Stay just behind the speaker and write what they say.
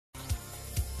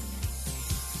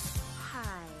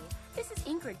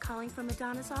Ingrid calling from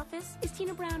Madonna's office. Is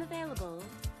Tina Brown available?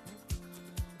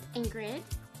 Ingrid?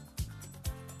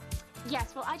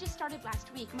 Yes, well, I just started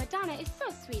last week. Madonna is so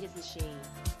sweet, isn't she?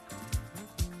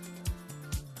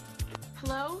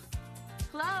 Hello?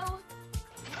 Hello?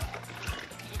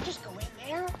 Just go in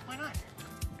there? Why not?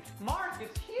 Mark,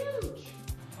 it's huge!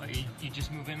 Oh, you just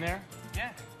move in there?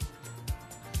 Yeah.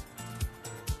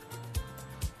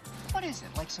 What is it,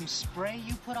 like some spray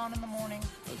you put on in the morning?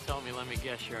 Don't tell me, let me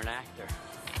guess, you're an actor.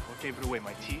 What gave it away,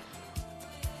 my teeth?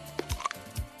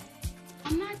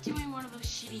 I'm not doing one of those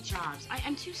shitty jobs.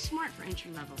 I'm too smart for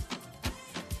entry level.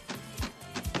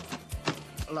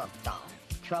 Look, doll,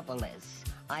 trouble is,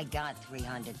 I got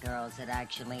 300 girls that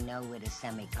actually know what a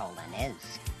semicolon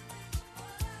is.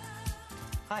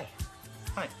 Hi.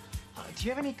 Hi. Do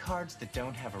you have any cards that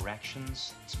don't have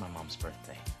erections? It's my mom's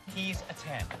birthday. He's a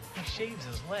 10. He shaves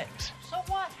his legs. So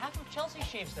what? Half of Chelsea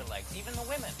shaves their legs, even the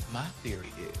women. My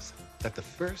theory is that the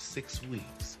first 6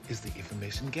 weeks is the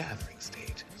information gathering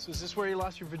stage. So is this where you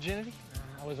lost your virginity?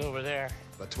 I was over there.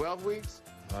 But 12 weeks?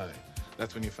 Right.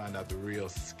 That's when you find out the real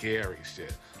scary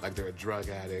shit. Like they're a drug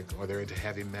addict, or they're into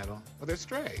heavy metal, or they're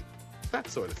straight. That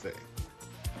sort of thing.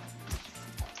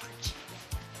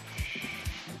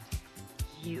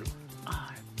 You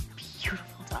are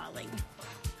beautiful, darling.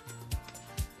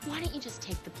 Why don't you just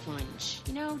take the plunge?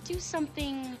 You know, do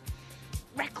something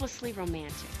recklessly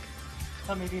romantic.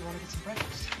 Oh, maybe you want to get some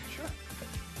breakfast. Sure.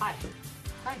 Hi.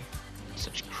 Hi.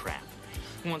 Such crap.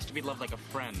 Who wants to be loved like a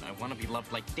friend? I want to be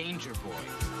loved like Danger Boy.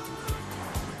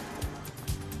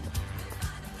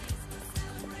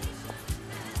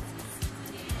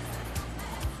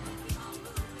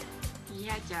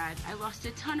 Yeah, Dad, I lost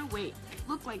a ton of weight.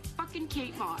 I look like fucking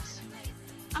Kate Moss.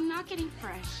 I'm not getting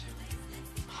fresh.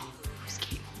 Who's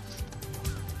Kate Moss?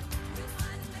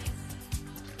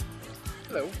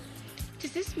 Hello.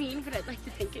 Does this mean what I'd like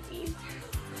to think it means?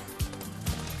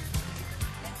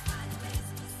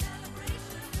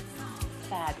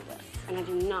 Fabulous. And I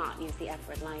do not use the F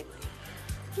word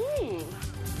lightly.